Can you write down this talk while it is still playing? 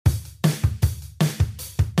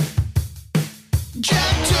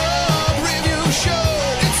jacked up review show.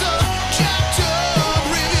 It's a jacked up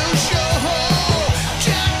review show.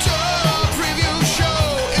 Jacked up review show.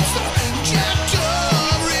 It's the jacked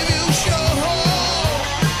up review show.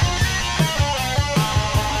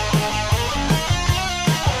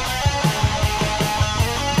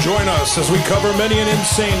 Join us as we cover many an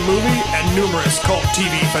insane movie and numerous cult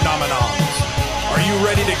TV phenomenons. Are you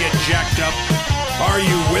ready to get jacked up? Are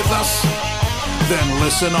you with us? Then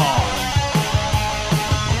listen on.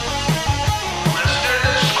 Listener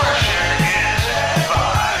discretion is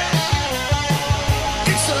advised.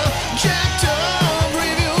 It's a jacked up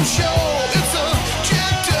review show. It's a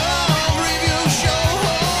jacked up review show.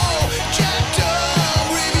 Jacked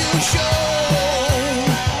up review show.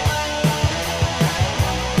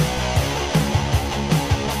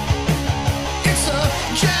 It's a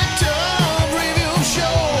jacked up review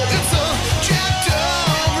show. It's a jacked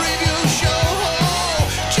up review show.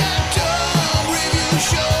 Jacked up review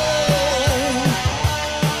show.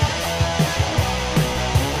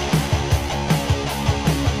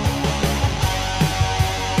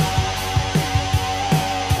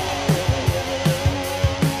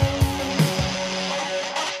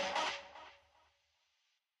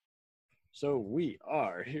 So we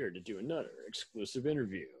are here to do another exclusive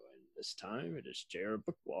interview, and this time it is J.R.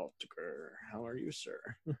 Bookwalter. How are you, sir?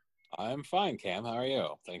 I'm fine, Cam. How are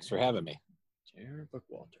you? Thanks for having me. J.R.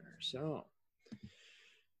 Bookwalter. So,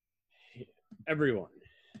 everyone,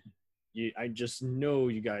 I just know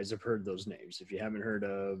you guys have heard those names. If you haven't heard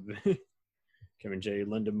of Kevin J.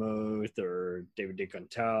 Lindemoth or David D.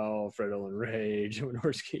 Contal, Fred Ellen Ray, Joe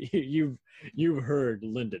Norski, you've heard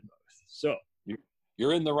Lindemoth. So,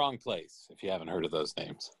 You're in the wrong place if you haven't heard of those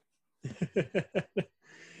names.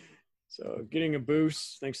 so getting a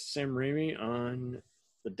boost thanks to Sam Raimi on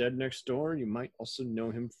The Dead Next Door. You might also know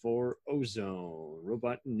him for Ozone,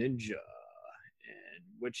 Robot Ninja, and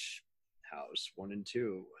Witch House 1 and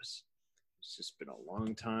 2. It's just been a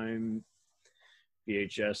long time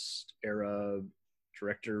VHS era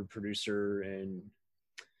director, producer, and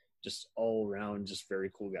just all around just very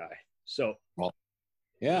cool guy. So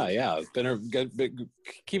Yeah. It's been a good,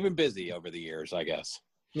 keeping busy over the years, I guess.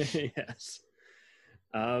 yes.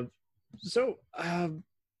 I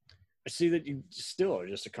see that you still are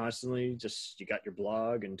just you got your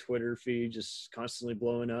blog and Twitter feed just constantly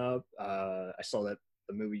blowing up. I saw that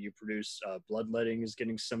the movie you produced, Bloodletting, is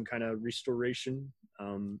getting some kind of restoration.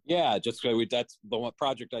 Yeah, that's the one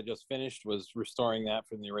project I just finished, was restoring that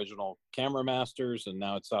from the original Camera Masters, and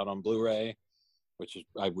now it's out on Blu-ray, which is,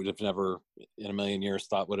 I would have never in a million years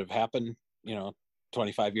thought would have happened,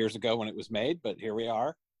 25 years ago when it was made, but here we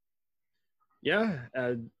are. Yeah,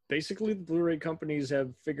 basically the Blu-ray companies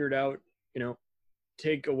have figured out,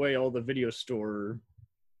 take away all the video store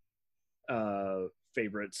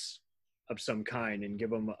favorites of some kind and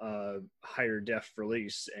give them a higher def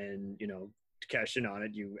release, and to cash in on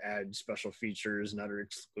it, you add special features and other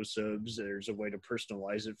exclusives. There's a way to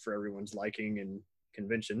personalize it for everyone's liking and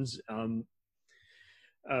conventions.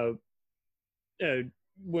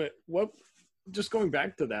 What just going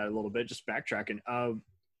back to that a little bit, just backtracking,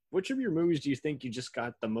 which of your movies do you think you just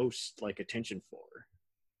got the most attention for?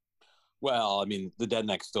 Well, I mean, The Dead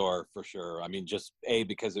Next Door for sure. I mean, just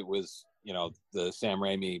because it was, the Sam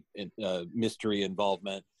Raimi mystery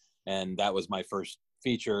involvement, and that was my first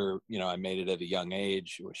feature. I made it at a young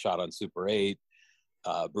age. It was shot on Super 8.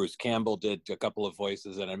 Bruce Campbell did a couple of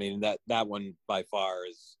voices, and I mean that one by far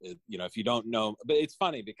is, if you don't know, but it's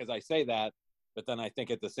funny because I say that, but then I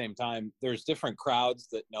think at the same time there's different crowds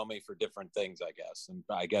that know me for different things, I guess. And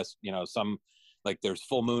I guess some, like, there's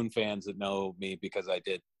Full Moon fans that know me because I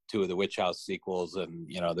did 2 of the Witch House sequels, and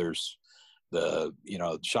there's the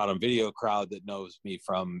shot on video crowd that knows me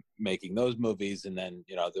from making those movies, and then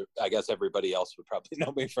I guess everybody else would probably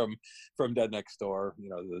know me from Dead Next Door,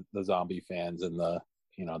 the zombie fans and the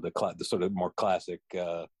sort of more classic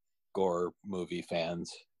gore movie fans.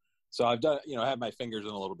 So I've done, I have my fingers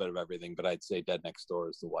in a little bit of everything, but I'd say Dead Next Door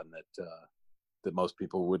is the one that most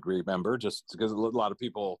people would remember, just because a lot of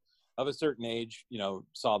people of a certain age,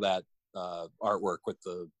 saw that artwork with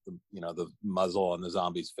the muzzle on the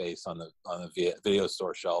zombie's face on the video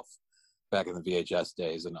store shelf back in the VHS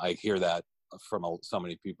days. And I hear that from so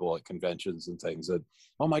many people at conventions and things that,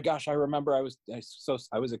 oh my gosh, I remember I was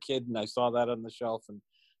a kid and I saw that on the shelf and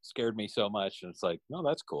scared me so much. And it's like, no,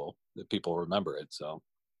 that's cool that people remember it. So,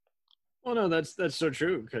 well, no, that's so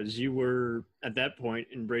true, because you were at that point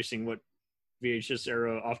embracing what VHS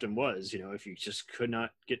era often was. If you just could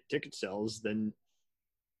not get ticket sales, then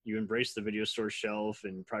you embraced the video store shelf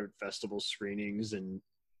and private festival screenings, and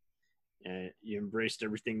you embraced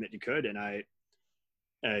everything that you could. And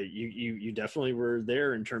You definitely were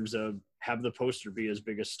there in terms of have the poster be as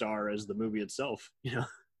big a star as the movie itself. You know.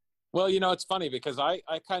 Well, it's funny because I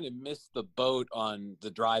kind of missed the boat on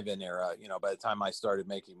the drive-in era. By the time I started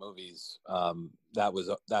making movies, that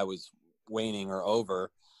was waning or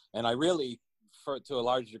over, and I really, to a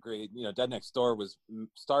large degree, Dead Next Door was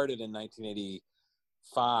started in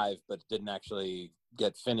 1985, but didn't actually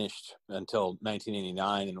get finished until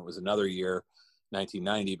 1989, and it was another year,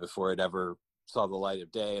 1990, before it ever saw the light of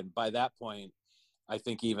day. And by that point, I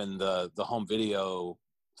think even the home video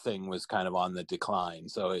thing was kind of on the decline.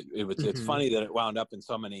 So it's funny that it wound up in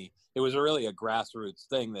so many. It was really a grassroots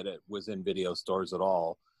thing that it was in video stores at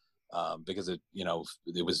all, because it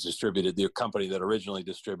was distributed. The company that originally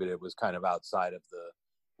distributed it was kind of outside of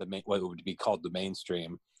the main, what would be called the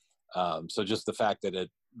mainstream. So just the fact that it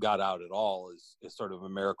got out at all is sort of a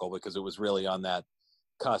miracle, because it was really on that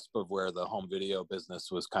cusp of where the home video business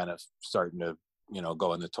was kind of starting to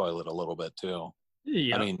go in the toilet a little bit too.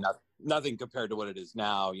 Yeah. I mean, nothing compared to what it is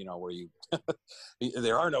now, where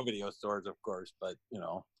there are no video stores, of course, but,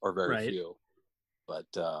 or very few. But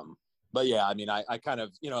yeah, I mean, I kind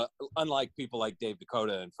of, unlike people like Dave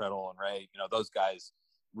Dakota and Fred Olen Ray, those guys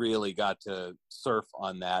really got to surf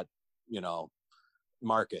on that,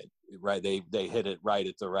 market, right? They hit it right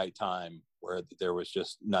at the right time, where there was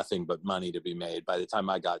just nothing but money to be made. By the time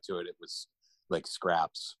I got to it, it was like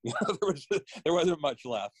scraps. There wasn't much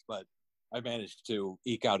left, but I managed to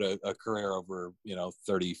eke out a career over,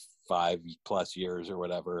 35 plus years or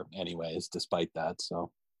whatever anyways, despite that. So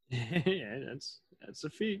yeah, that's a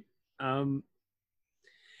feat. And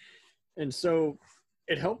so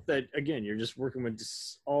it helped that, again, you're just working with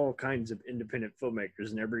all kinds of independent filmmakers,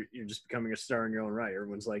 and you're just becoming a star in your own right.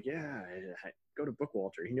 Everyone's like, yeah, go to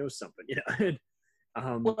Bookwalter. He knows something.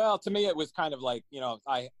 Well, to me, it was kind of like,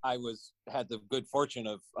 I had the good fortune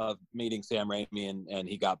of meeting Sam Raimi, and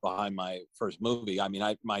he got behind my first movie. I mean,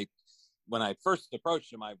 when I first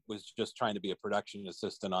approached him, I was just trying to be a production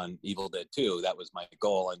assistant on Evil Dead 2. That was my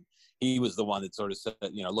goal. And he was the one that sort of said,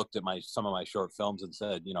 looked at some of my short films and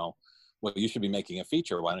said, well, you should be making a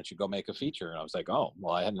feature. Why don't you go make a feature? And I was like, oh,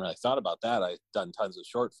 well, I hadn't really thought about that. I've done tons of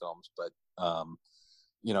short films, but,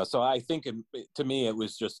 so I think to me, it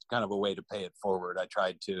was just kind of a way to pay it forward. I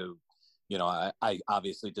tried to, I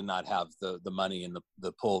obviously did not have the money and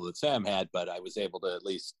the pull that Sam had, but I was able to at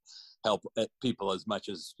least help people as much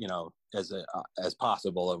as, as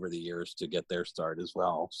possible over the years to get their start as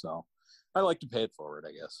well. So I like to pay it forward,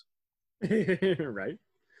 I guess. Right.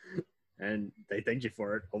 And they thank you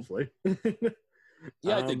for it, hopefully.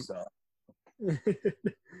 Yeah, I think so.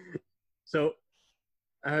 So,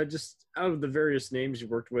 just out of the various names you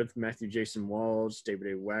worked with, Matthew Jason Walsh,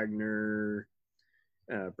 David A. Wagner,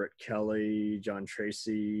 Brett Kelly, John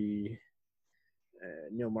Tracy,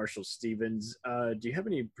 Neil Marshall Stevens, do you have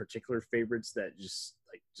any particular favorites that just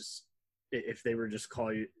if they were just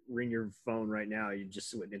ring your phone right now, you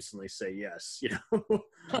just would instantly say yes,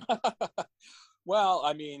 Well,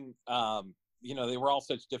 I mean, they were all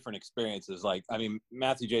such different experiences. Like, I mean,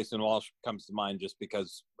 Matthew Jason Walsh comes to mind just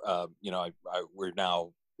because, we're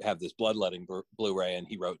now have this Bloodletting Blu-ray, and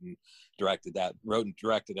he wrote and directed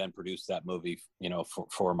and produced that movie,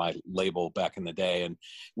 for my label back in the day. And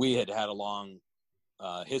we had a long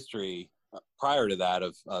history prior to that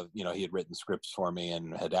of, he had written scripts for me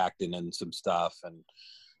and had acted in some stuff. And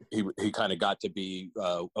he kind of got to be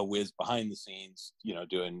a whiz behind the scenes,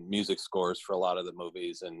 doing music scores for a lot of the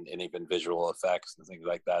movies and even visual effects and things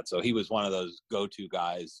like that. So he was one of those go-to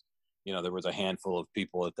guys. There was a handful of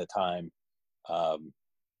people at the time.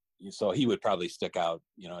 So he would probably stick out,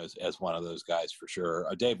 as one of those guys for sure.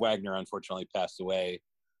 Dave Wagner, unfortunately, passed away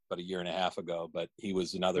about a year and a half ago, but he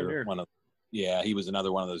was another one of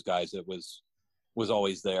those guys that was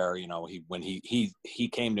always there. When he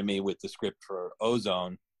came to me with the script for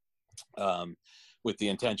Ozone, with the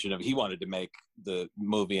intention of, he wanted to make the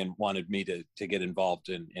movie and wanted me to get involved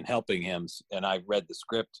in helping him. And I read the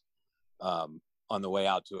script on the way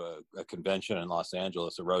out to a convention in Los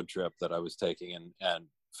Angeles, a road trip that I was taking, and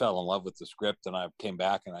fell in love with the script. And I came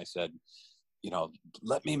back and I said,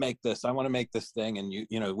 let me make this. I want to make this thing,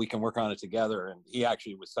 and we can work on it together. And he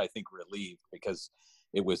actually was, I think, relieved, because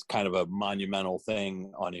it was kind of a monumental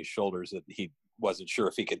thing on his shoulders that he wasn't sure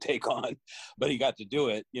if he could take on, but he got to do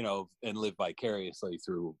it, and live vicariously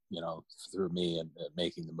through me and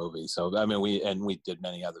making the movie. So, I mean, we did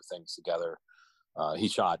many other things together. He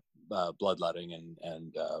shot Bloodletting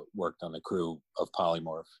and worked on the crew of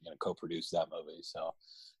Polymorph, co-produced that movie. So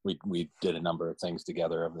we did a number of things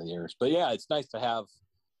together over the years. But yeah, it's nice to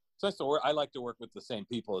work. I like to work with the same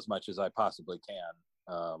people as much as I possibly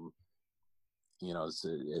can.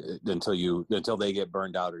 until they get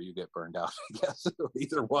burned out or you get burned out, I guess,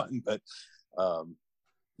 either one. But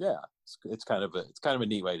yeah, it's kind of a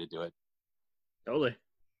neat way to do it. Totally.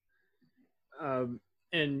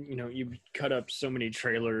 And you cut up so many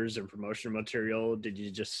trailers and promotional material. Did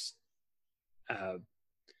you just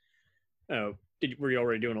were you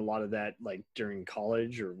already doing a lot of that like during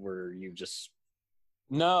college, or were you just?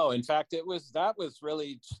 No, in fact, that was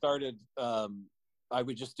really started. I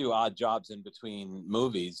would just do odd jobs in between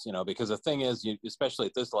movies, because the thing is, especially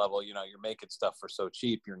at this level, you're making stuff for so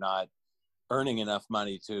cheap, you're not earning enough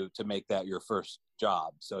money to make that your first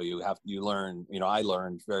job. So you learn, I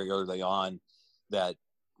learned very early on that,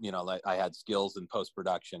 like I had skills in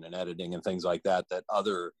post-production and editing and things like that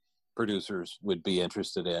other producers would be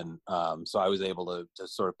interested in. So I was able to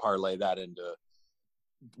sort of parlay that into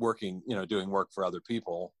working, doing work for other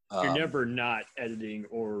people. You're never not editing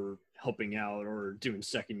or helping out or doing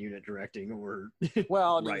second unit directing or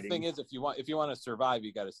well, I mean, writing. The thing is, if you want to survive,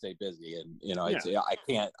 you got to stay busy. And I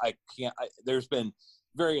can't. There's been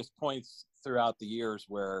various points throughout the years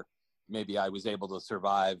where maybe I was able to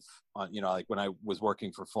survive on, like when I was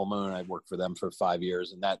working for Full Moon, I worked for them for 5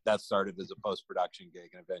 years, and that started as a post-production gig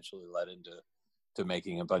and eventually led into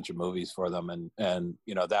making a bunch of movies for them. And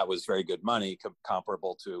that was very good money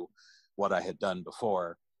comparable to what I had done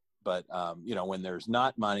before. But, when there's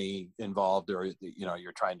not money involved or,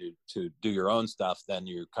 you're trying to do your own stuff, then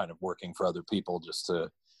you're kind of working for other people just to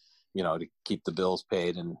keep the bills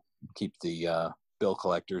paid and keep the bill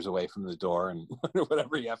collectors away from the door and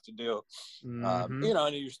whatever you have to do. Mm-hmm.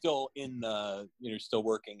 And you're still you're still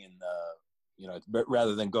working in the,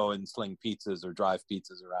 rather than go and sling pizzas or drive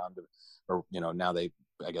pizzas around or now they,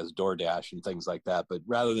 I guess, DoorDash and things like that. But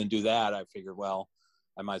rather than do that, I figured, well,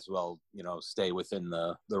 I might as well, stay within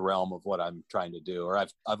the realm of what I'm trying to do. Or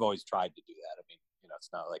I've always tried to do that. I mean, it's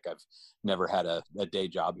not like I've never had a day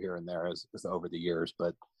job here and there as over the years,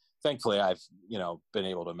 but thankfully I've, been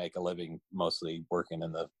able to make a living mostly working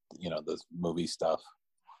in the movie stuff.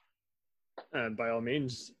 By all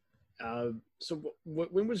means. So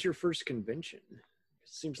when was your first convention? It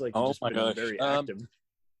seems like Oh you've just my been gosh. very active.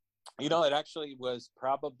 It actually was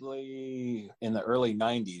probably in the early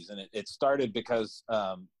 90s. And it started because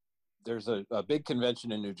there's a big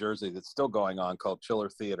convention in New Jersey that's still going on called Chiller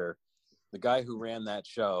Theater. The guy who ran that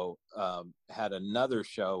show had another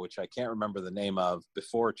show, which I can't remember the name of,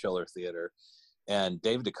 before Chiller Theater. And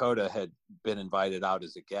Dave Dakota had been invited out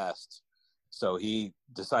as a guest. So he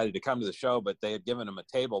decided to come to the show, but they had given him a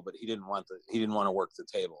table, but he didn't want to work the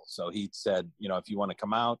table. So he said, if you want to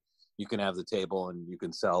come out, you can have the table and you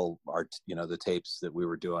can sell our, the tapes that we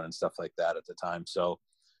were doing and stuff like that at the time. So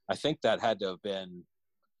I think that had to have been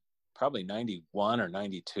probably 91 or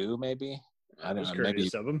 92, maybe. I don't know, maybe.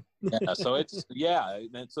 Of them. Yeah. So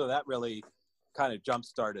and so that really kind of jump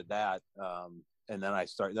started that. And then I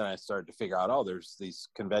started to figure out, there's these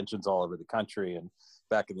conventions all over the country. And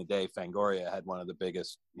back in the day, Fangoria had one of the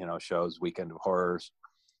biggest, shows, Weekend of Horrors.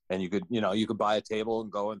 And you could buy a table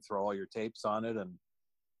and go and throw all your tapes on it. And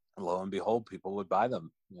lo and behold, people would buy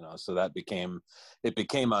them, so that became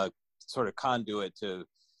a sort of conduit to,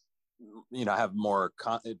 have more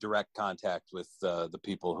direct contact with the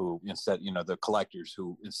people who instead, the collectors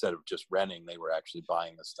who, instead of just renting, they were actually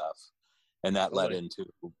buying the stuff. And that led into,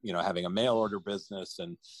 having a mail order business,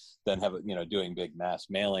 and then doing big mass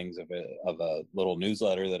mailings of a little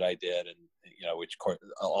newsletter that I did, and which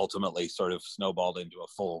ultimately sort of snowballed into a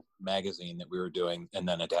full magazine that we were doing, and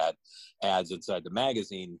then it had ads inside the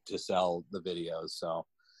magazine to sell the videos. So,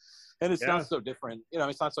 and it's not so different.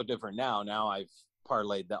 It's not so different now. Now I've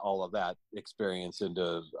parlayed all of that experience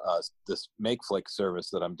into this Make Flick service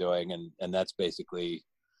that I'm doing, and that's basically,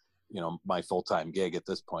 my full-time gig at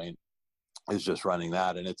this point. Is just running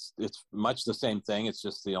that, and it's much the same thing. It's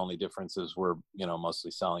just the only difference is we're mostly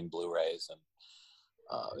selling Blu-rays, and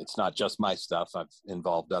it's not just my stuff. I've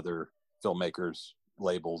involved other filmmakers'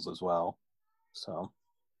 labels as well. So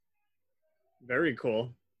very cool.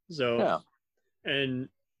 So yeah, and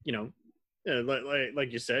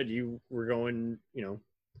like you said, you were going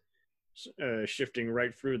shifting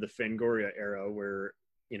right through the Fangoria era where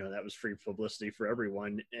that was free publicity for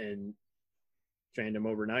everyone and fandom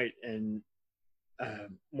overnight. And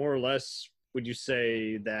more or less, would you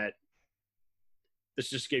say that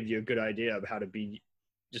this just gave you a good idea of how to be,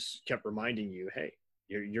 just kept reminding you, hey,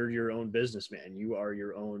 you're your own businessman. You are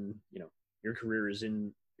your own, your career is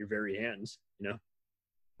in your very hands,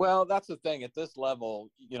 Well, that's the thing. At this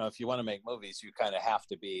level, if you want to make movies, you kind of have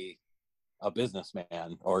to be a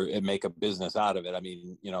businessman or make a business out of it. I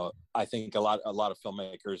mean, I think a lot of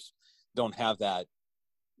filmmakers don't have that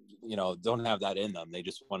don't have that in them. They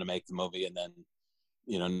just want to make the movie and then,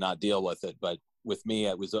 not deal with it. But with me,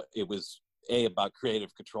 it was A, about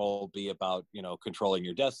creative control, B, about, controlling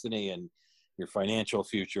your destiny and your financial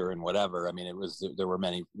future and whatever. I mean, there were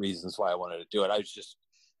many reasons why I wanted to do it. I was just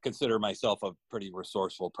consider myself a pretty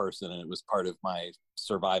resourceful person, and it was part of my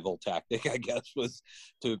survival tactic, I guess, was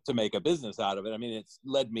to make a business out of it. I mean, it's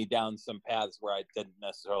led me down some paths where I didn't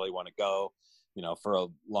necessarily want to go. For a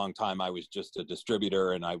long time, I was just a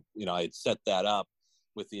distributor, and I had set that up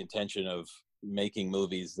with the intention of making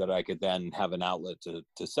movies that I could then have an outlet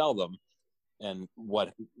to sell them. And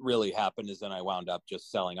what really happened is then I wound up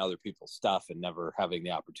just selling other people's stuff and never having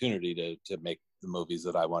the opportunity to make the movies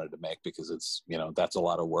that I wanted to make, because it's, that's a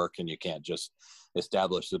lot of work, and you can't just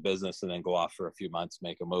establish the business and then go off for a few months,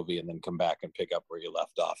 make a movie, and then come back and pick up where you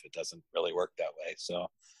left off. It doesn't really work that way. So,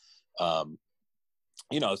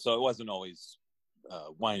 so it wasn't always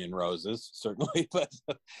wine and roses, certainly, but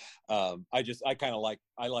I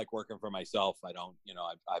like working for myself. I don't,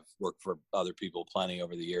 I've worked for other people plenty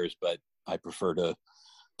over the years, but I prefer to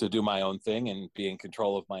do my own thing and be in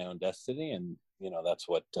control of my own destiny. And, that's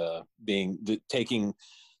what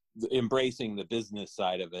embracing the business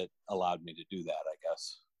side of it allowed me to do that, I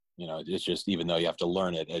guess. It's just, even though you have to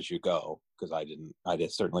learn it as you go, because I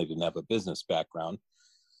certainly didn't have a business background.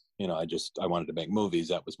 I wanted to make movies.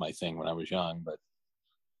 That was my thing when I was young, but.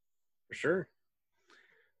 For sure.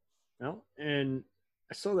 Well, and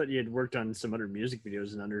I saw that you had worked on some other music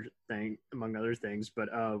videos among other things, but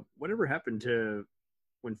whatever happened to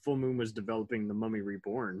when Full Moon was developing The Mummy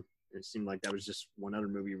Reborn? It seemed like that was just one other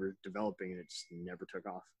movie you were developing, and it just never took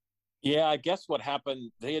off. Yeah, I guess what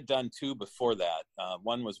happened, they had done two before that.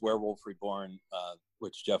 One was Werewolf Reborn,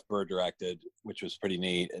 which Jeff Burr directed, which was pretty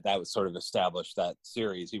neat. That was sort of established that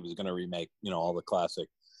series. He was going to remake, all the classic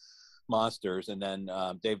monsters. And then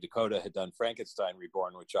Dave Dakota had done Frankenstein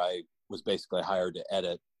Reborn, which I was basically hired to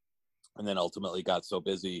edit, and then ultimately got so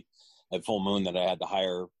busy at Full Moon that I had to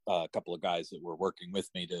hire a couple of guys that were working with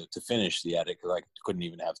me to finish the edit, because I couldn't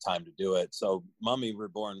even have time to do it. So Mummy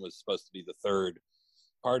Reborn was supposed to be the third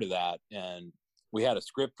part of that, and we had a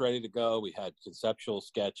script ready to go. We had conceptual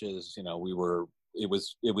sketches. It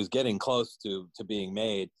was getting close to being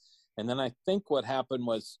made. And then I think what happened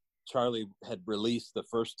was Charlie had released the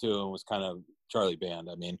first two and was kind of, Charlie Band,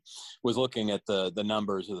 was looking at the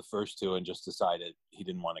numbers of the first two and just decided he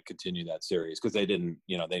didn't want to continue that series, because they didn't,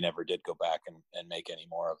 they never did go back and make any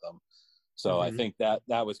more of them. So I think that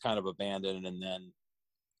was kind of abandoned. And then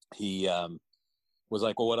he was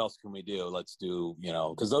like, well, what else can we do? Let's do,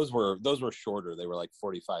 because those were shorter. They were like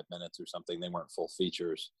 45 minutes or something. They weren't full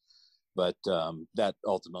features. But that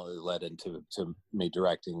ultimately led into me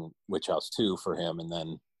directing Witch House 2 for him. And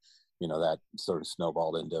then, that sort of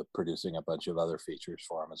snowballed into producing a bunch of other features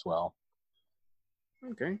for him as well.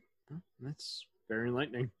 Okay. Well, that's very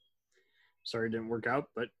enlightening. Sorry it didn't work out,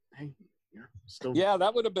 but hey, still. Yeah,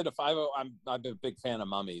 that would have been I'm a big fan of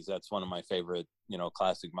mummies. That's one of my favorite,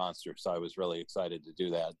 classic monsters. So I was really excited to do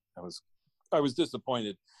that. I was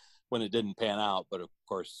disappointed when it didn't pan out, but of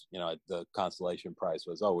course, the consolation prize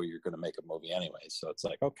was, oh, well, you're going to make a movie anyway. So it's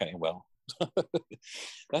like, okay, well,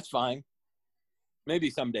 that's fine.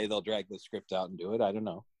 Maybe someday they'll drag the script out and do it. I don't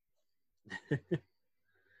know.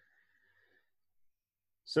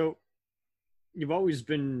 So you've always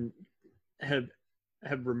have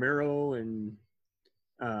Romero and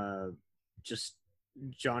just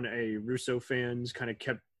John A. Russo fans kind of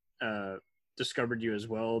kept discovered you as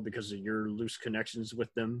well because of your loose connections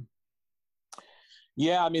with them?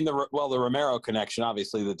 Yeah, I mean, the Romero connection,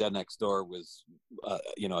 obviously the Dead Next Door was,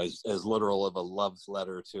 as literal of a love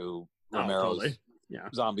letter to Romero's totally.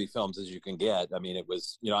 zombie films as you can get. I mean, it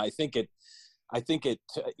was, I think it,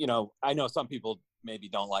 I know some people maybe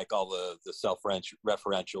don't like all the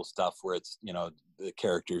self-referential stuff where it's, the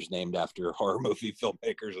characters named after horror movie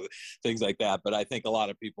filmmakers or things like that. But I think a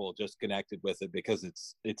lot of people just connected with it because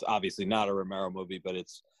it's obviously not a Romero movie, but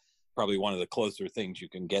it's probably one of the closer things you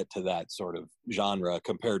can get to that sort of genre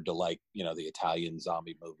compared to the Italian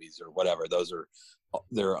zombie movies or whatever.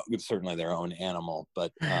 They're certainly their own animal,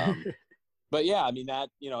 but, but yeah, I mean that,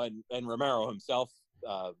 and Romero himself,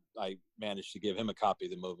 I managed to give him a copy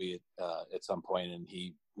of the movie at some point, and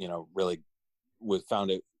he, really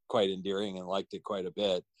found it quite endearing and liked it quite a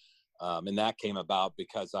bit. And that came about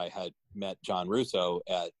because I had met John Russo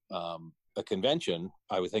at a convention.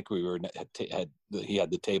 I would think he had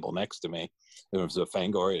the table next to me. It was a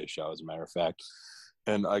Fangoria show, as a matter of fact.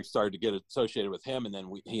 And I started to get associated with him, and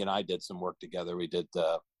then he and I did some work together. We did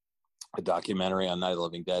a documentary on Night of the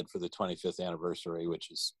Living Dead for the 25th anniversary, which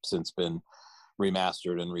has since been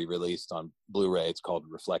remastered and re-released on Blu-ray. It's called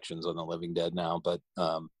Reflections on the Living Dead now. But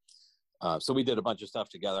so we did a bunch of stuff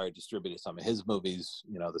together. I distributed some of his movies.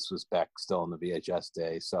 This was back still in the VHS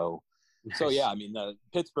day. So yeah, I mean,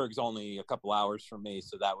 Pittsburgh's only a couple hours from me,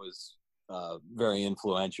 so that was very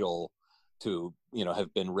influential to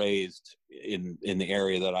have been raised in the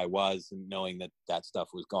area that I was, and knowing that stuff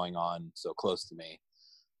was going on so close to me.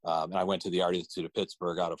 And I went to the Art Institute of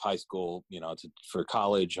Pittsburgh out of high school, for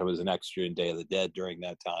college. I was an extra in Day of the Dead during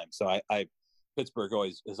that time. So Pittsburgh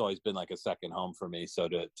has always been like a second home for me. So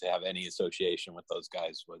to have any association with those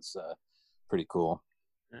guys was pretty cool.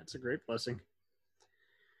 That's a great blessing.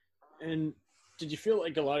 And did you feel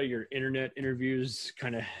like a lot of your internet interviews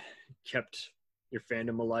kind of kept your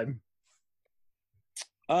fandom alive?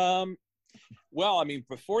 Well, I mean,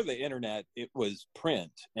 before the internet, it was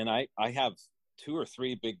print, and I have 2 or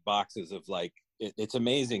 3 big boxes of it's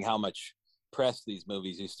amazing how much press these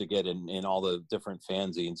movies used to get in all the different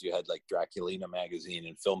fanzines. You had like Draculina magazine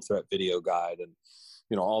and Film Threat Video Guide, and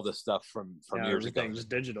all this stuff from years ago. Everything's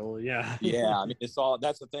digital. Yeah. Yeah, I mean,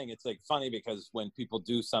 that's the thing. It's like funny because when people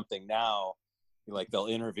do something now, like they'll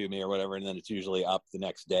interview me or whatever, and then it's usually up the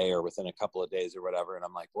next day or within a couple of days or whatever, and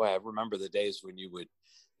I'm like, boy, I remember the days when you would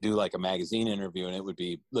do like a magazine interview and it would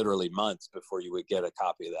be literally months before you would get a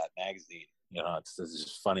copy of that magazine. It's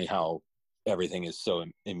just funny how everything is so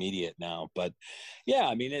immediate now. But yeah,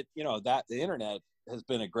 I mean, that the internet has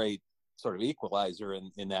been a great sort of equalizer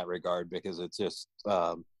in that regard, because it's just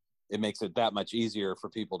it makes it that much easier for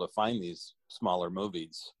people to find these smaller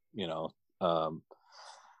movies.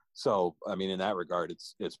 So I mean, in that regard,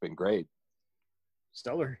 it's been great.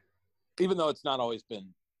 Stellar. Even though it's not always been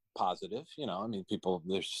positive, I mean,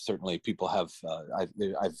 there's certainly people have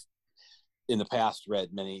I've in the past read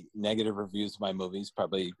many negative reviews of my movies,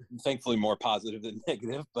 probably thankfully more positive than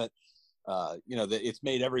negative, but it's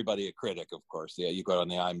made everybody a critic, of course. Yeah, you go on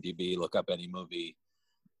the IMDb, look up any movie,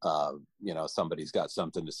 somebody's got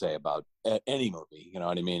something to say about any movie, you know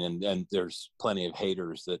what I mean? And there's plenty of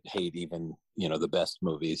haters that hate even, the best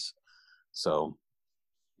movies. So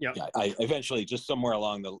yeah, I eventually, just somewhere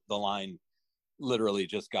along the line, literally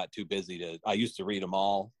just got too busy I used to read them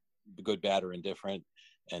all, good, bad, or indifferent.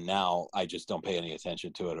 And now I just don't pay any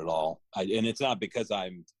attention to it at all. And it's not because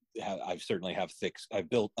I've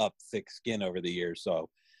built up thick skin over the years. So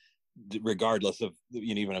regardless of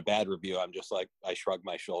even a bad review, I'm just like, I shrug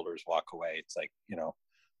my shoulders, walk away. It's like,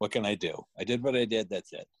 what can I do? I did what I did.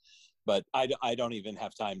 That's it. But I don't even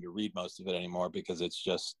have time to read most of it anymore, because it's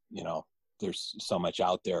just, there's so much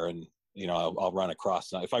out there, and I'll run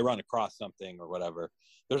across if I run across something or whatever.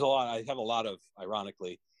 I have a lot of,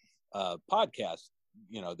 ironically, podcasts.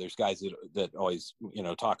 There's guys that always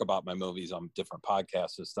talk about my movies on different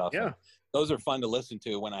podcasts and stuff. Yeah, and those are fun to listen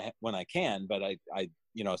to when I can, but I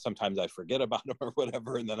sometimes I forget about them or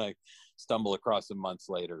whatever, and then I stumble across them months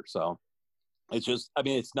later. So it's just, I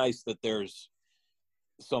mean, it's nice that there's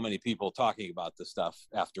so many people talking about this stuff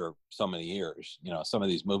after so many years. Some of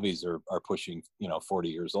these movies are pushing 40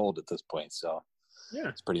 years old at this point, so yeah,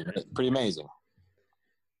 it's pretty amazing.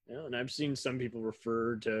 Yeah, and I've seen some people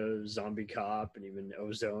refer to Zombie Cop and even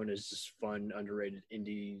Ozone as just fun, underrated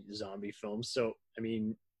indie zombie films. So, I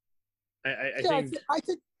mean, I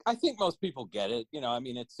think most people get it. I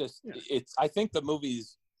mean, it's just, I think the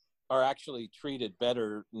movies are actually treated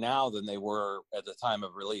better now than they were at the time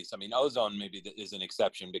of release. I mean, Ozone maybe is an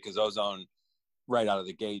exception, because Ozone, right out of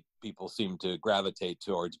the gate, people seem to gravitate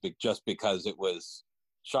towards just because it was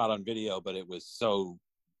shot on video, but it was so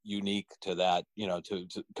unique to that, to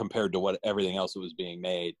compared to what everything else that was being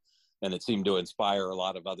made, and it seemed to inspire a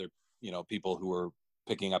lot of other people who were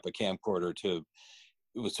picking up a camcorder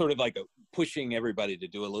it was sort of like pushing everybody to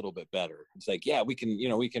do a little bit better. It's like, yeah, we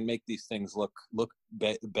can make these things look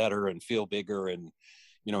better and feel bigger, and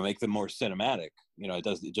make them more cinematic. It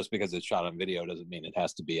doesn't, just because it's shot on video doesn't mean it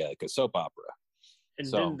has to be like a soap opera.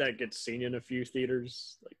 And didn't that get seen in a few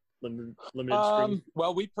theaters, like limited screen?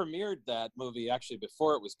 Well, we premiered that movie actually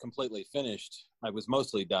before it was completely finished. I was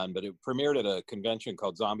mostly done, but it premiered at a convention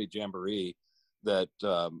called Zombie Jamboree that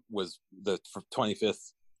was the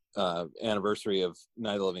 25th anniversary of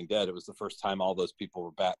Night of the Living Dead. It was the first time all those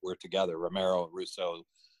people were together. Romero, Russo,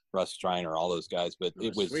 Russ Streiner, all those guys. But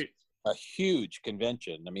it was sweet. A huge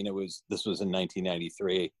convention. I mean, this was in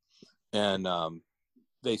 1993, and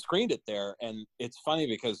they screened it there. And it's funny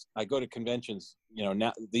because I go to conventions,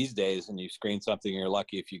 now these days, and you screen something, you're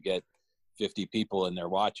lucky if you get 50 people in there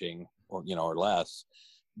watching, or or less.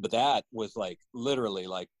 But that was like literally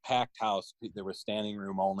like packed house. There was standing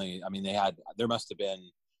room only. I mean, there must have been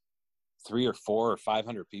 3 or 4 or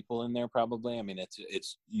 500 people in there probably. I mean,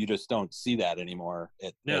 it's you just don't see that anymore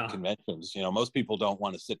at conventions. You know, most people don't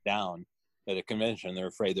want to sit down at a convention. They're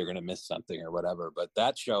afraid they're going to miss something or whatever. But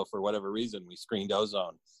that show, for whatever reason, we screened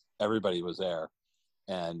Ozone. Everybody was there.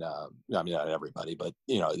 And I mean, not everybody, but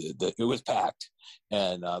you know, it was packed,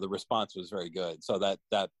 and the response was very good. So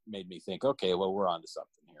that made me think, okay, well, we're on to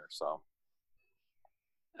something here. So,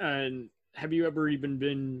 And have you ever even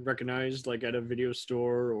been recognized like at a video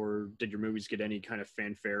store, or did your movies get any kind of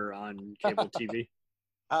fanfare on cable TV?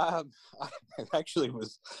 I actually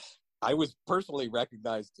I was personally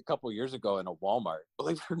recognized a couple of years ago in a Walmart.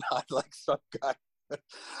 Believe it or not, like some guy,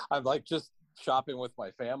 I'm like just shopping with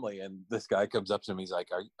my family, and this guy comes up to me. He's like,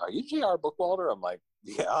 "Are you J.R. Bookwalter?" I'm like,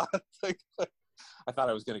 "Yeah." I thought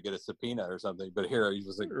I was going to get a subpoena or something, but here he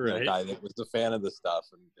was a guy that was a fan of the stuff,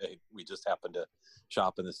 and we just happened to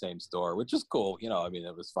shop in the same store, which is cool. You know, I mean,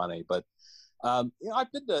 it was funny, but you know,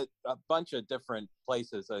 I've been to a bunch of different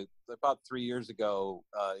places. About 3 years ago,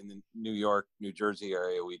 in the New York, New Jersey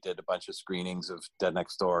area, we did a bunch of screenings of Dead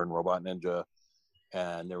Next Door and Robot Ninja,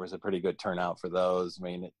 and there was a pretty good turnout for those. I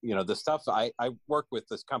mean, you know, the stuff I work with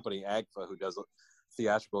this company AGFA, who does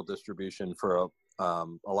theatrical distribution for a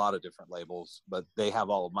lot of different labels, but they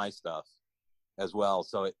have all of my stuff as well.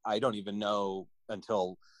 So I don't even know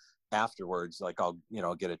until afterwards, like I'll, you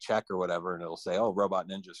know, get a check or whatever, and it'll say, "Oh, Robot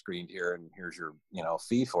Ninja screened here, and here's your, you know,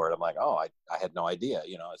 fee for it." I'm like, "Oh, I had no idea."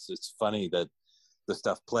 You know, it's funny that the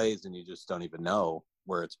stuff plays and you just don't even know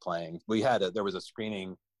where it's playing. There was a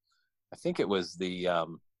screening. I think it was the,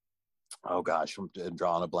 oh gosh, I'm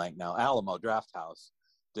drawing a blank now. Alamo Drafthouse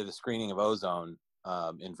did a screening of Ozone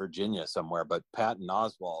in Virginia somewhere, but Patton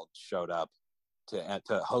Oswalt showed up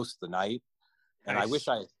to host the night. And nice.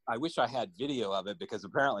 I wish I had video of it, because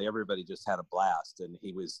apparently everybody just had a blast, and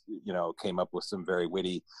he was, you know, came up with some very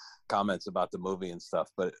witty comments about the movie and stuff.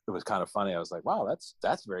 But it was kind of funny. I was like, wow,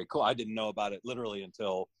 that's very cool. I didn't know about it literally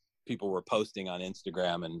until people were posting on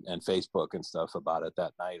Instagram and Facebook and stuff about it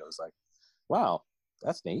that night. I was like, wow,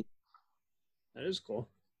 that's neat. That is cool.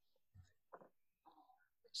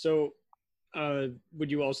 So, would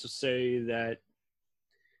you also say that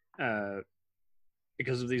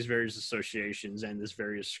because of these various associations and this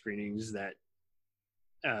various screenings, that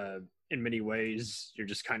in many ways you're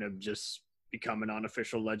just kind of just become an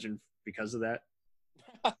unofficial legend because of that?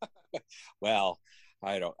 Well,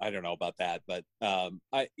 I don't know about that, but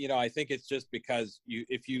I think it's just because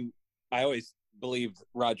I always believed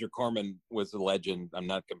Roger Corman was a legend. I'm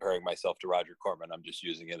not comparing myself to Roger Corman. I'm just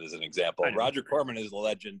using it as an example. Roger Corman is a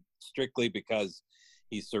legend strictly because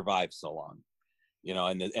he survived so long, you know,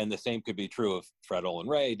 and the same could be true of Fred Olen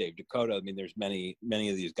Ray, Dave Dakota. I mean, there's many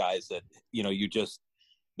of these guys that, you know,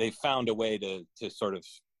 they found a way to sort of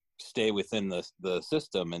stay within the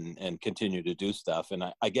system and continue to do stuff. And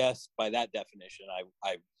I guess by that definition,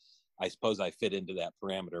 I suppose I fit into that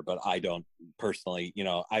parameter, but I don't personally. You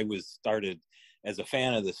know, I was started as a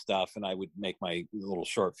fan of this stuff, and I would make my little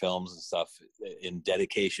short films and stuff in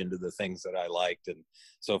dedication to the things that I liked. And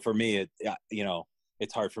so for me,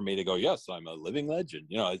 it's hard for me to go, yes, I'm a living legend.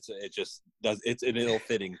 You know, it's an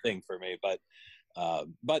ill-fitting thing for me, but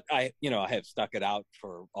I have stuck it out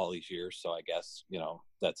for all these years. So I guess, you know,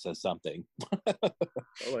 that says something.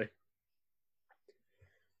 Totally.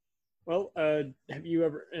 Well, have you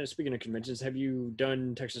ever, speaking of conventions, have you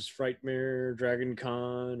done Texas Frightmare, Dragon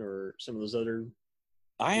Con, or some of those other?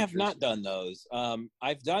 I have not done those. I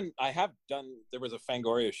have done, there was a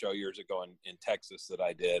Fangoria show years ago in Texas that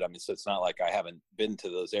I did. I mean, so it's not like I haven't been to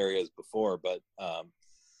those areas before, but,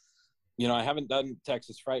 you know, I haven't done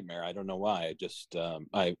Texas Frightmare. I don't know why. I just,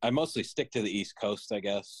 I mostly stick to the East Coast, I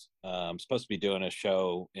guess. I'm supposed to be doing a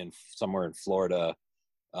show somewhere in Florida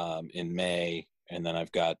in May. And then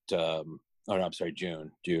I've got,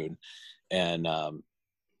 June. And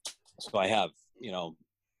so I have, you know,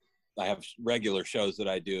 I have regular shows that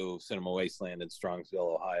I do, Cinema Wasteland in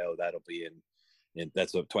Strongsville, Ohio. That'll be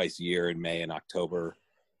that's twice a year in May and October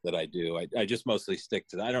that I do. I just mostly stick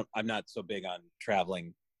to that. I'm not so big on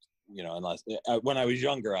traveling, you know, unless when I was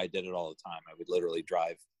younger, I did it all the time. I would literally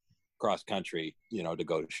drive cross country, you know, to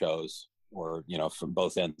go to shows, or, you know, from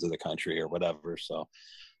both ends of the country or whatever. So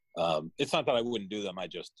it's not that I wouldn't do them. I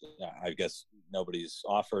guess nobody's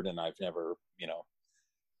offered, and I've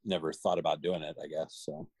never thought about doing it, I guess.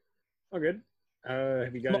 So. Oh, good.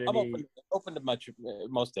 Have you got any? I'm open to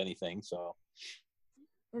most anything. So.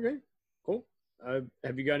 Okay, cool.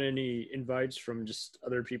 Have you got any invites from just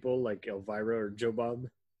other people like Elvira or Joe Bob?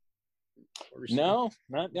 No,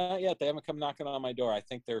 not yet. They haven't come knocking on my door. I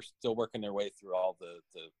think they're still working their way through all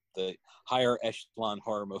the higher echelon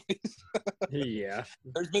horror movies. Yeah.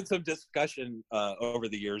 There's been some discussion over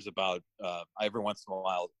the years about every once in a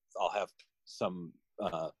while I'll have some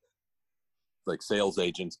like sales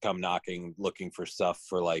agents come knocking looking for stuff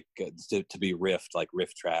for like to be riffed, like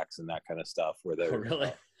riff tracks and that kind of stuff where they're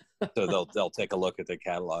Really? so they'll take a look at the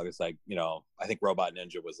catalog. It's like, I think Robot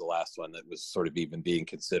Ninja was the last one that was sort of even being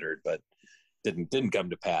considered, but didn't come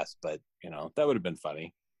to pass. But that would have been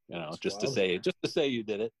funny, just to say you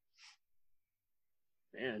did it.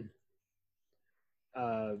 Man.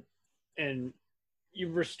 And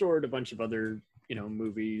you've restored a bunch of other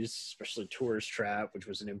movies, especially Tourist Trap, which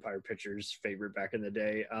was an Empire Pictures favorite back in the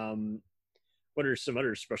day. What are some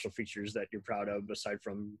other special features that you're proud of, aside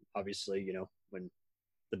from obviously, when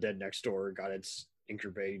The Dead Next Door got its Anchor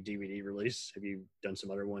Bay DVD release? Have you done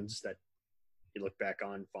some other ones that you look back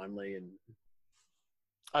on fondly? And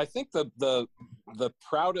I think the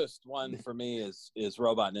proudest one for me is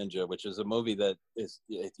Robot Ninja, which is a movie that is,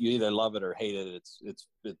 you either love it or hate it.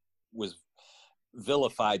 It was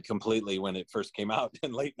vilified completely when it first came out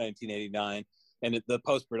in late 1989, and the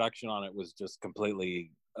post-production on it was just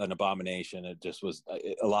completely an abomination. It just was,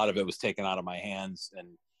 a lot of it was taken out of my hands and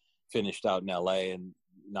finished out in LA and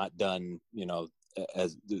not done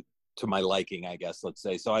to my liking, I guess, let's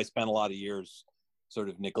say. So I spent a lot of years sort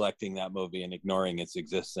of neglecting that movie and ignoring its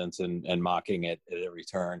existence and mocking it at every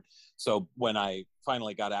turn. So when I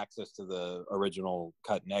finally got access to the original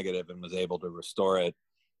cut negative and was able to restore it,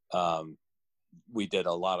 we did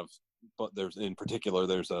a lot of, but there's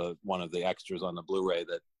one of the extras on the Blu-ray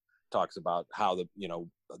that talks about how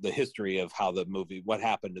the history of how the movie, what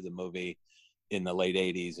happened to the movie in the late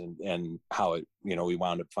 80s and how it, we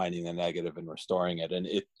wound up finding the negative and restoring it. And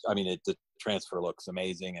the transfer looks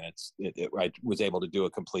amazing. And I was able to do a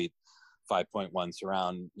complete 5.1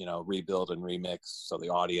 surround, rebuild and remix. So the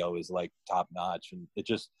audio is like top notch. And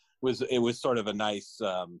it was sort of a nice,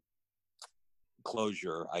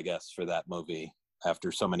 closure, I guess, for that movie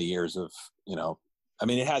after so many years of,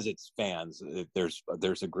 it has its fans.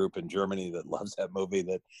 There's a group in Germany that loves that movie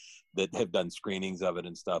that have done screenings of it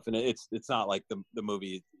and stuff. And it's not like the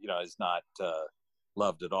movie, is not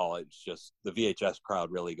loved at all. It's just the VHS crowd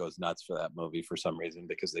really goes nuts for that movie for some reason,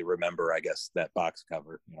 because they remember, I guess, that box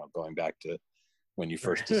cover, going back to when you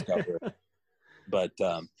first discover it. But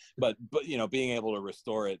being able to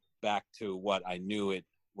restore it back to what I knew it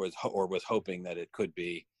was hoping that it could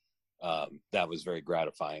be, that was very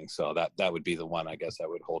gratifying. So that would be the one I guess I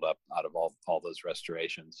would hold up out of all those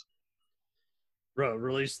restorations. Bro,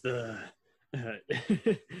 release the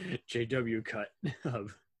JW cut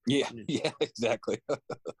of yeah exactly.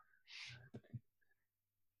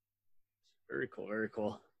 Very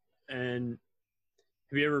cool. And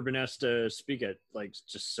have you ever been asked to speak at like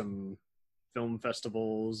just some film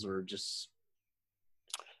festivals or just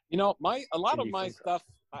a lot of my stuff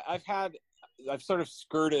I've sort of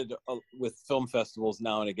skirted with film festivals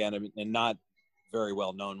now and again, and not very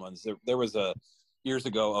well known ones. There was years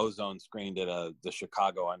ago, Ozone screened at the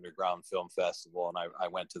Chicago Underground Film Festival, and I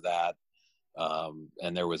went to that.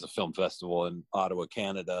 And there was a film festival in Ottawa,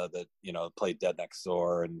 Canada that, played Dead Next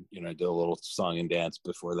Door, and, did a little song and dance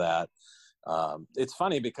before that. It's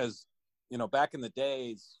funny because, back in the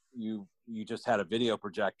days, you just had a video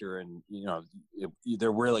projector, and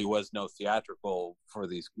there really was no theatrical for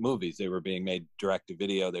these movies. They were being made direct to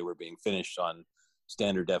video. They were being finished on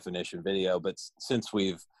standard definition video. But since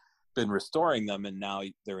we've been restoring them, and now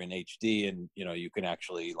they're in HD, and you can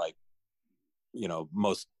actually, like,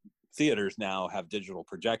 most theaters now have digital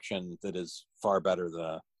projection that is far better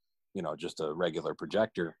than just a regular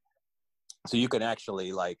projector. So you can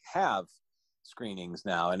actually like have screenings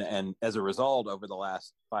now, and as a result, over the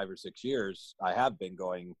last 5 or 6 years, I have been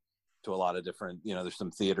going to a lot of different, there's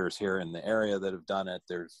some theaters here in the area that have done it.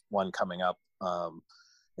 There's one coming up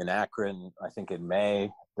in Akron, I think in May,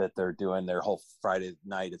 that they're doing their whole Friday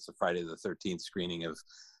night. It's a Friday the 13th screening of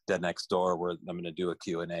Dead Next Door, where I'm going to do a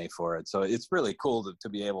Q&A for it. So it's really cool to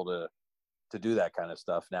be able to do that kind of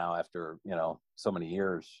stuff now after, so many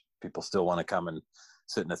years. People still want to come and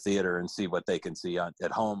sit in a theater and see what they can see at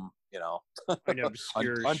home,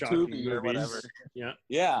 obscure, on shocking Tubi movies. or whatever.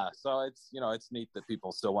 Yeah. So it's neat that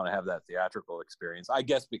people still want to have that theatrical experience, I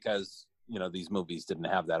guess, because, these movies didn't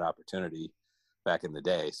have that opportunity back in the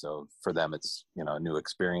day. So for them, it's, a new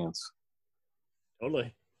experience.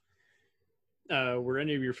 Totally. Were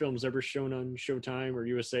any of your films ever shown on Showtime or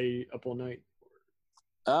USA Up All Night?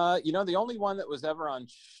 The only one that was ever on,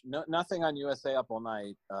 nothing on USA Up All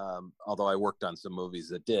Night, although I worked on some movies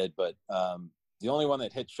that did, but the only one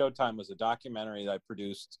that hit Showtime was a documentary that I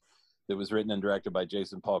produced that was written and directed by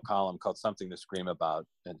Jason Paul Collum called Something to Scream About.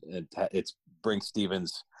 And it's Brinke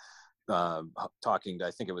Stevens talking to,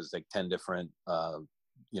 I think it was like 10 different,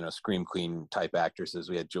 Scream Queen type actresses.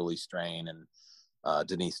 We had Julie Strain and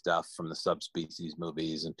Denise Duff from the Subspecies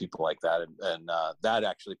movies and people like that. And that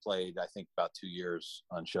actually played, I think, about 2 years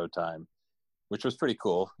on Showtime, which was pretty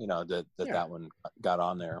cool, that one got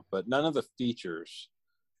on there. But none of the features,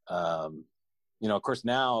 of course,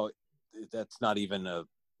 now that's not even a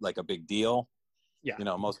big deal. Yeah.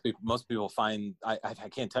 Most people find, I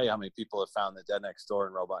can't tell you how many people have found The Dead Next Door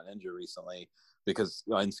and Robot Ninja recently because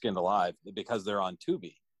in Skinned Alive, because they're on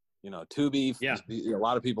Tubi. Tubi, a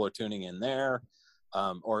lot of people are tuning in there,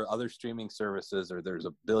 or other streaming services, or there's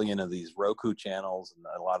a billion of these Roku channels, and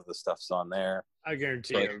a lot of the stuff's on there. I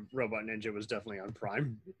guarantee you, Robot Ninja was definitely on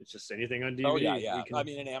Prime. It's just anything on DVD. Oh yeah. I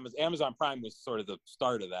mean, and Amazon Prime was sort of the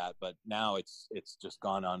start of that, but now it's just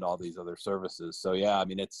gone on to all these other services. So yeah, I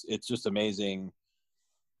mean, it's just amazing.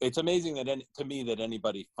 It's amazing to me that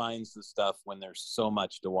anybody finds the stuff when there's so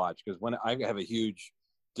much to watch. Because when I have a huge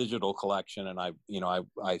digital collection, and I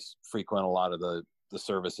frequent a lot of the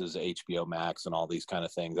services, HBO Max and all these kind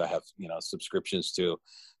of things. I have subscriptions to,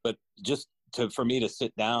 but just for me to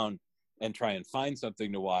sit down and try and find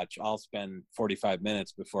something to watch, I'll spend 45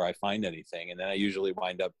 minutes before I find anything. And then I usually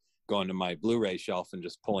wind up going to my Blu-ray shelf and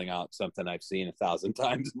just pulling out something I've seen 1,000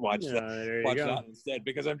 times and watch that instead,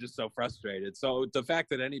 because I'm just so frustrated. So the fact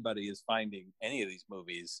that anybody is finding any of these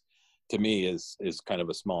movies, to me, is kind of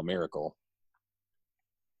a small miracle.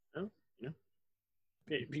 Oh,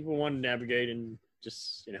 people want to navigate and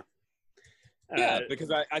just,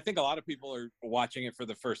 because I think a lot of people are watching it for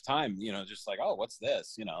the first time, just like, oh, what's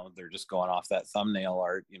this? They're just going off that thumbnail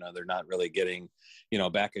art. They're not really getting,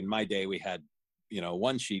 back in my day, we had,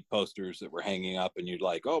 one sheet posters that were hanging up, and you'd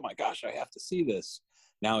like, oh my gosh, I have to see this.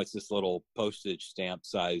 Now it's this little postage stamp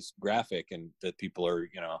size graphic, and that people are,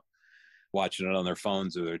 watching it on their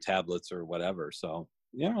phones or their tablets or whatever. So,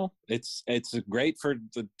 it's great for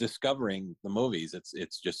discovering the movies.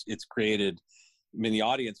 It's created. I mean, the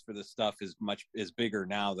audience for this stuff is bigger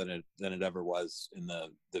now than it ever was in the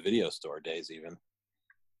video store days, even.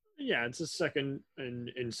 Yeah, it's a second and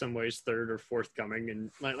in some ways third or fourth coming.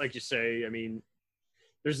 And like you say, I mean,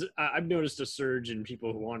 I've noticed a surge in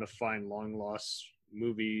people who want to find long lost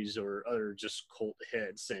movies or other just cult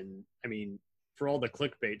hits. And I mean, for all the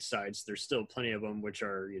clickbait sites, there's still plenty of them which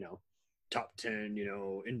are, top 10,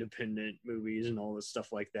 independent movies and all this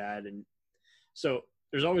stuff like that. And so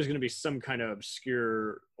there's always going to be some kind of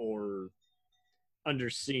obscure or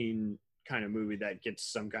underseen kind of movie that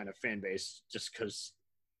gets some kind of fan base just because,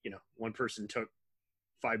 one person took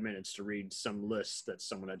 5 minutes to read some list that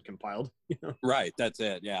someone had compiled. Right. That's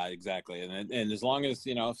it. Yeah, exactly. And as long as,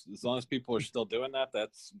 as long as people are still doing that,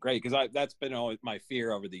 that's great. Because that's been always my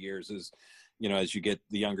fear over the years is, as you get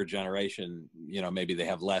the younger generation, maybe they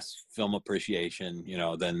have less film appreciation,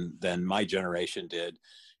 than my generation did,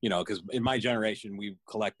 because in my generation, we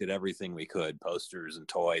collected everything we could, posters and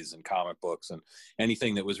toys and comic books and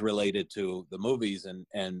anything that was related to the movies.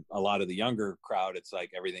 And a lot of the younger crowd, it's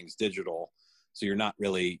like everything's digital. So you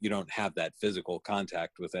don't have that physical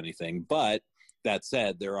contact with anything. But that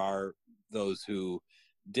said, there are those who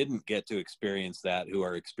didn't get to experience that who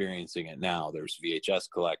are experiencing it now. There's VHS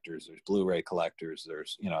collectors, there's Blu-ray collectors,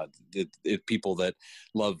 there's, people that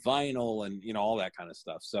love vinyl and, all that kind of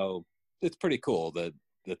stuff. So it's pretty cool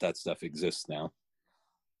that stuff exists now.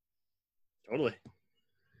 Totally.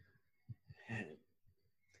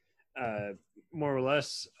 More or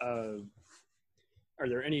less, are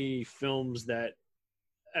there any films that,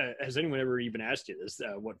 has anyone ever even asked you this,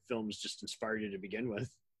 what films just inspired you to begin with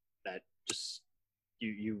that just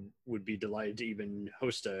you would be delighted to even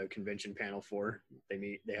host a convention panel for?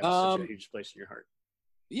 They have such a huge place in your heart.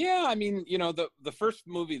 Yeah, I mean, the first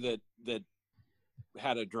movie that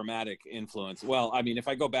had a dramatic influence. Well, I mean, if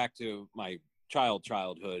I go back to my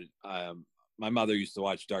childhood, my mother used to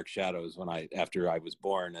watch Dark Shadows after I was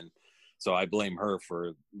born, and so I blame her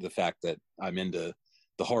for the fact that I'm into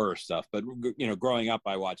the horror stuff. But growing up,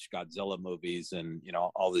 I watched Godzilla movies and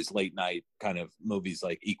all these late night kind of movies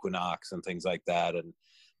like Equinox and things like that.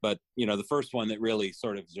 But the first one that really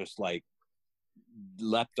sort of just like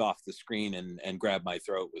leapt off the screen and grabbed my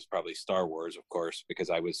throat was probably Star Wars, of course,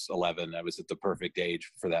 because I was 11. I was at the perfect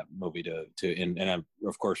age for that movie and I'm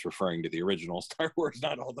of course referring to the original Star Wars,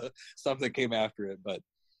 not all the stuff that came after it.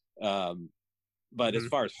 But as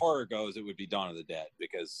far as horror goes, it would be Dawn of the Dead,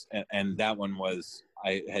 because and that one was,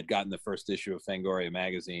 I had gotten the first issue of Fangoria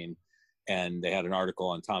magazine, and they had an article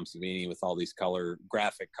on Tom Savini with all these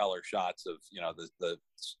graphic color shots of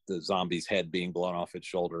the zombie's head being blown off its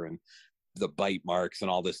shoulder, and the bite marks and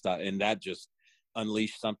all this stuff, and that just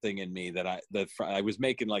unleashed something in me that I was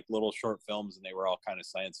making like little short films, and they were all kind of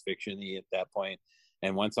science fiction-y at that point.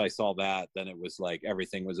 And once I saw that, then it was like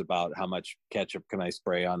everything was about how much ketchup can I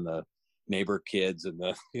spray on the neighbor kids and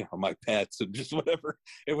the my pets and just whatever.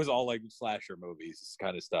 It was all like slasher movies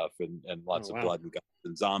kind of stuff, and lots of blood and guts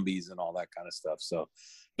and zombies and all that kind of stuff. So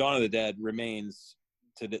Dawn of the Dead remains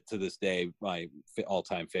to this day my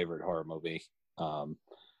all-time favorite horror movie,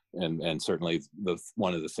 and certainly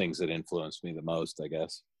one of the things that influenced me the most, I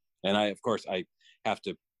guess. And I have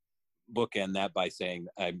to bookend that by saying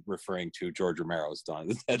I'm referring to George Romero's Dawn of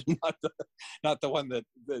the Dead, not the one that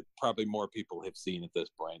probably more people have seen at this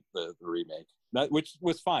point, the remake, which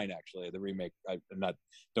was fine actually. The remake,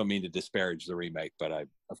 don't mean to disparage the remake, but I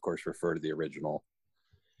of course refer to the original.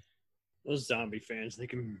 Those zombie fans, they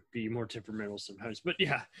can be more temperamental sometimes, but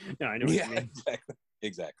yeah, no, I know what you mean.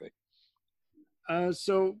 Exactly.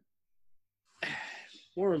 So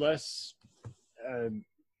more or less,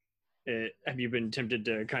 have you been tempted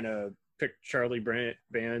to kind of pick Charlie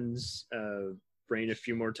Band's brain a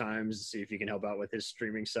few more times to see if you can help out with his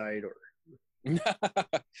streaming site? Or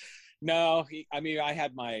No, I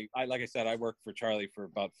had like I said, I worked for Charlie for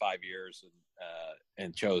about 5 years,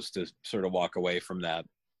 and chose to sort of walk away from that,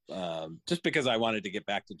 just because I wanted to get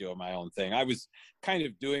back to doing my own thing. I was kind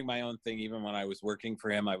of doing my own thing even when I was working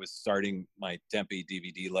for him. I was starting my Tempe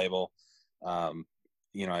DVD label.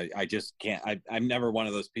 I just can't. I'm never one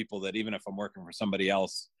of those people that even if I'm working for somebody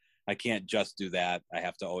else, I can't just do that. I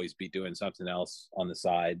have to always be doing something else on the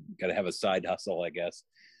side. Got to have a side hustle, I guess.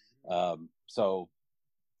 So,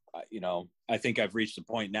 I think I've reached a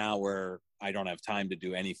point now where I don't have time to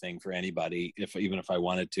do anything for anybody. Even if I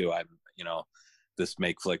wanted to, this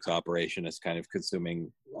MakeFlix operation is kind of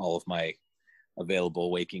consuming all of my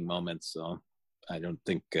available waking moments. So I don't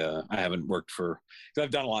think I haven't worked because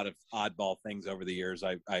I've done a lot of oddball things over the years.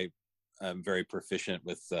 I'm very proficient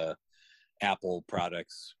with Apple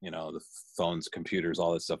products, the phones, computers,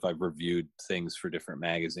 all this stuff. I've reviewed things for different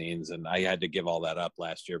magazines, and I had to give all that up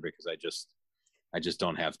last year because I just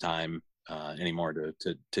don't have time anymore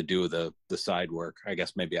to do the side work. I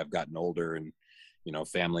guess maybe I've gotten older and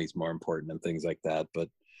family's more important and things like that. But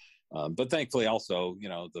thankfully also,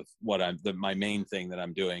 my main thing that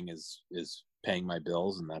I'm doing is paying my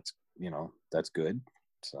bills, and that's good.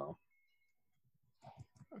 So.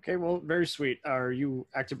 Okay, well, very sweet. Are you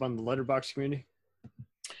active on the Letterboxd community?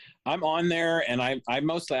 I'm on there, and I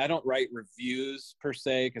don't write reviews per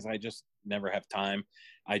se because I just never have time.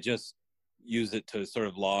 I just use it to sort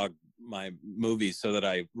of log my movies so that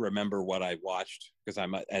I remember what I watched, because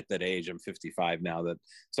I'm at that age, I'm 55 now, that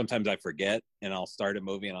sometimes I forget, and I'll start a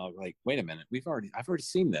movie and I'll like, wait a minute, I've already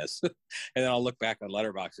seen this. And then I'll look back on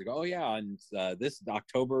Letterboxd and go, oh yeah, and this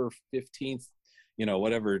October 15th,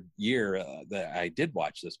 whatever year that I did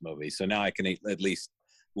watch this movie. So now I can at least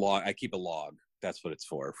I keep a log. That's what it's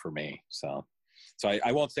for me. So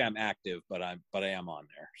I won't say I'm active, but I am on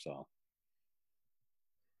there. So.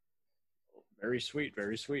 Very sweet.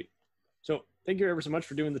 Very sweet. So thank you ever so much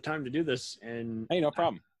for doing the time to do this. And hey, no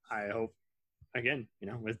problem. I hope, again,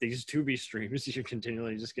 with these Tubi streams, you're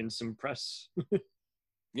continually just getting some press.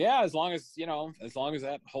 Yeah, as long as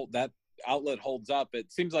that outlet holds up.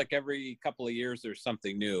 It seems like every couple of years there's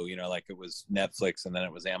something new, like it was Netflix, and then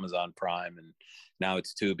it was Amazon Prime, and now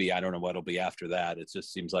it's Tubi. I don't know what'll be after that. It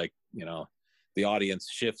just seems like, the audience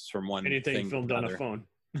shifts from one anything thing filmed to on another. a phone.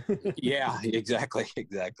 Yeah, exactly.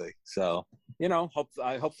 So,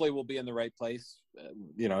 hopefully we'll be in the right place,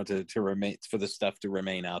 to remain, for the stuff to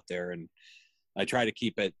remain out there. And I try to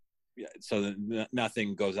keep it so that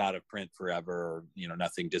nothing goes out of print forever, or,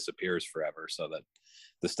 nothing disappears forever, so that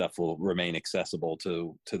the stuff will remain accessible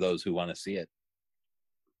to those who want to see it.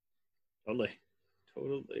 Totally.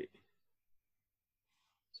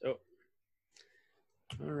 So,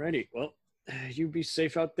 alrighty. Well, you be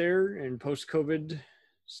safe out there in post-COVID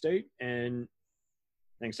state, and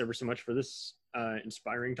thanks ever so much for this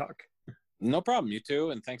inspiring talk. No problem. You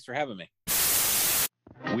too, and thanks for having me.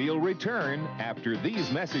 We'll return after these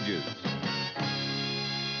messages.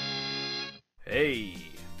 Hey,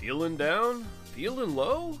 feeling down? Feeling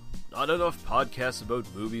low? Not enough podcasts about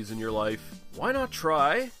movies in your life? Why not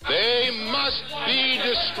try They must be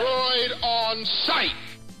destroyed on sight.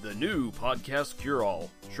 the new Podcast Cure-All,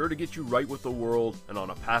 sure to get you right with the world and on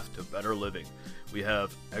a path to better living. We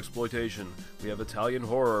have exploitation, we have Italian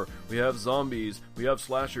horror, we have zombies, we have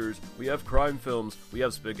slashers, we have crime films, we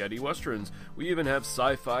have spaghetti westerns, we even have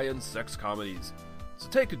sci-fi and sex comedies. So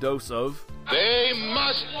take a dose of They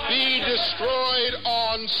must be destroyed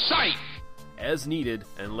on sight. as needed,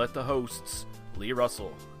 and let the hosts Lee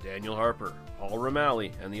Russell, Daniel Harper, Paul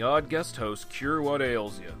Romali, and the odd guest host Cure What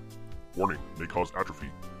Ails Ya. Warning, may cause atrophy,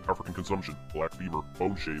 African consumption, black fever,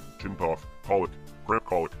 bone shave, chin cough, colic, cramp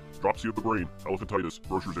colic, dropsy of the brain, elephantitis,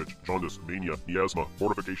 grocer's itch, jaundice, mania, miasma,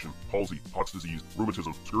 mortification, palsy, Pott's disease,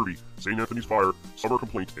 rheumatism, scurvy, St. Anthony's fire, summer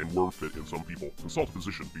complaint, and worm fit in some people. Consult a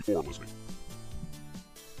physician before listening.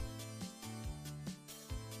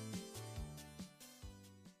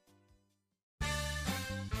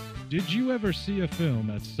 Did you ever see a film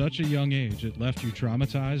at such a young age it left you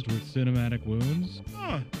traumatized with cinematic wounds?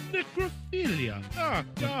 Necrophilia.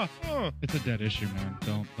 It's a dead issue, man.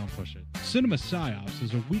 Don't push it. Cinema Psyops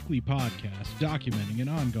is a weekly podcast documenting an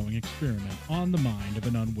ongoing experiment on the mind of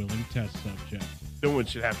an unwilling test subject. No one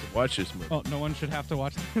should have to watch this movie. Oh, no one should have to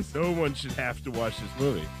watch this? No one should have to watch this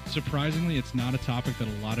movie. Surprisingly, it's not a topic that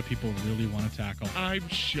a lot of people really want to tackle. I'm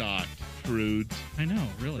shocked, prudes. I know,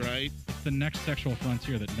 really. Right? It's the next sexual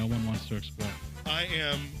frontier that no one wants to explore. I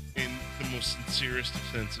am, in the most sincerest of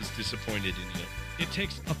senses, disappointed in you. It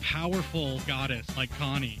takes a powerful goddess like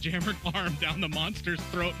Connie, jam her arm down the monster's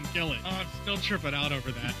throat and kill it. Oh, I'm still tripping out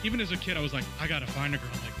over that. Even as a kid, I was like, I gotta find a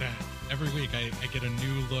girl like that. Every week, I get a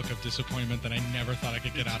new look of disappointment that I never thought I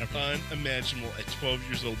could get out of her. Unimaginable. At 12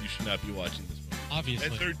 years old, you should not be watching this movie. Obviously.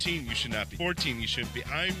 At 13, you should not be. 14, you shouldn't be.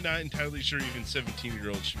 I'm not entirely sure even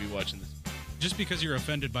 17-year-olds should be watching this movie. Just because you're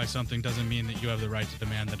offended by something doesn't mean that you have the right to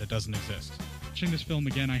demand that it doesn't exist. Watching this film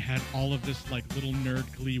again, I had all of this like little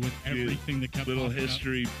nerd glee with everything that kept little popping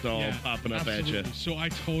history up. all popping up absolutely. at you. So I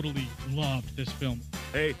totally loved this film.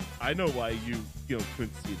 Hey, I know why you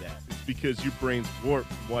couldn't see that. It's because your brain's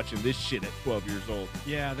warped from watching this shit at 12 years old.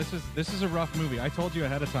 Yeah, this is a rough movie. I told you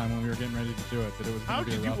ahead of time when we were getting ready to do it that it was How going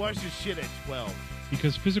to be a could you rough watch one. this shit at 12?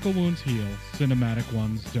 Because physical wounds heal, cinematic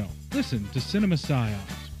ones don't. Listen to Cinema Psyops.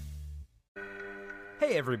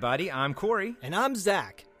 Hey everybody, I'm Corey. And I'm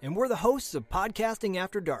Zach, and we're the hosts of Podcasting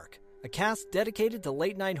After Dark, a cast dedicated to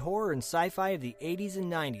late-night horror and sci-fi of the 80s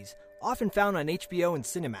and 90s, often found on HBO and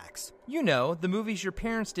Cinemax. You know, the movies your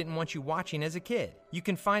parents didn't want you watching as a kid. You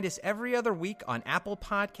can find us every other week on Apple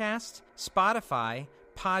Podcasts, Spotify,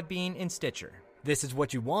 Podbean, and Stitcher. This is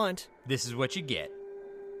what you want. This is what you get.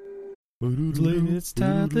 It's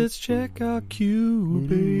time, let's check our queue,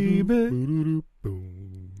 baby.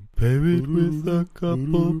 Pair it with a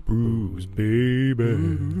couple brews, baby.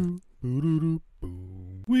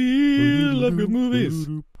 We love good movies.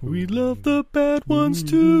 We love the bad ones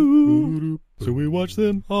too. So we watch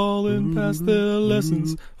them all and pass their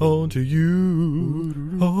lessons on to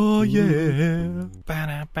you. Oh yeah.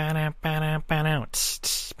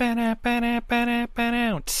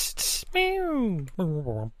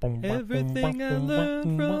 Everything I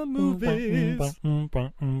learned from movies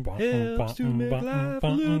helps to make life a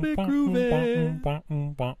little bit groovy.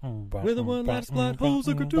 Whether one last plot holes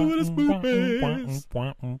or gratuitous movies,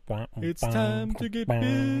 it's time to get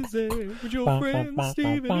busy with your friend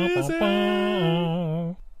Steve and Izzy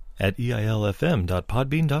at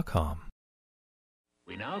eilfm.podbean.com.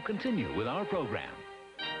 We now continue with our program.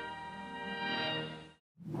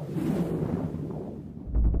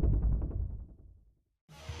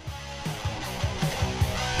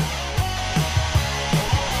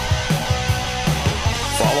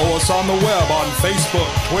 Follow us on the web on Facebook,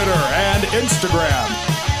 Twitter, and Instagram.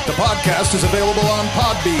 The podcast is available on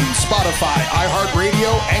Podbean, Spotify,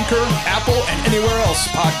 iHeartRadio, Anchor, Apple, and anywhere else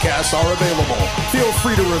podcasts are available. Feel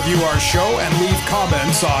free to review our show and leave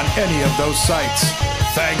comments on any of those sites.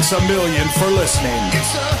 Thanks a million for listening.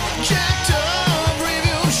 It's a jacked up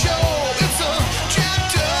review show. It's a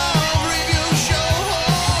jacked up review show.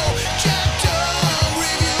 Jacked up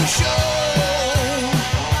review show.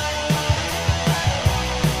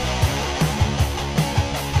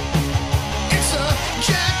 It's a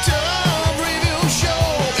jacked up review show.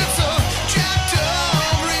 It's a jacked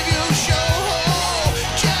up review show.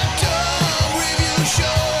 Jacked up review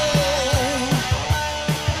show.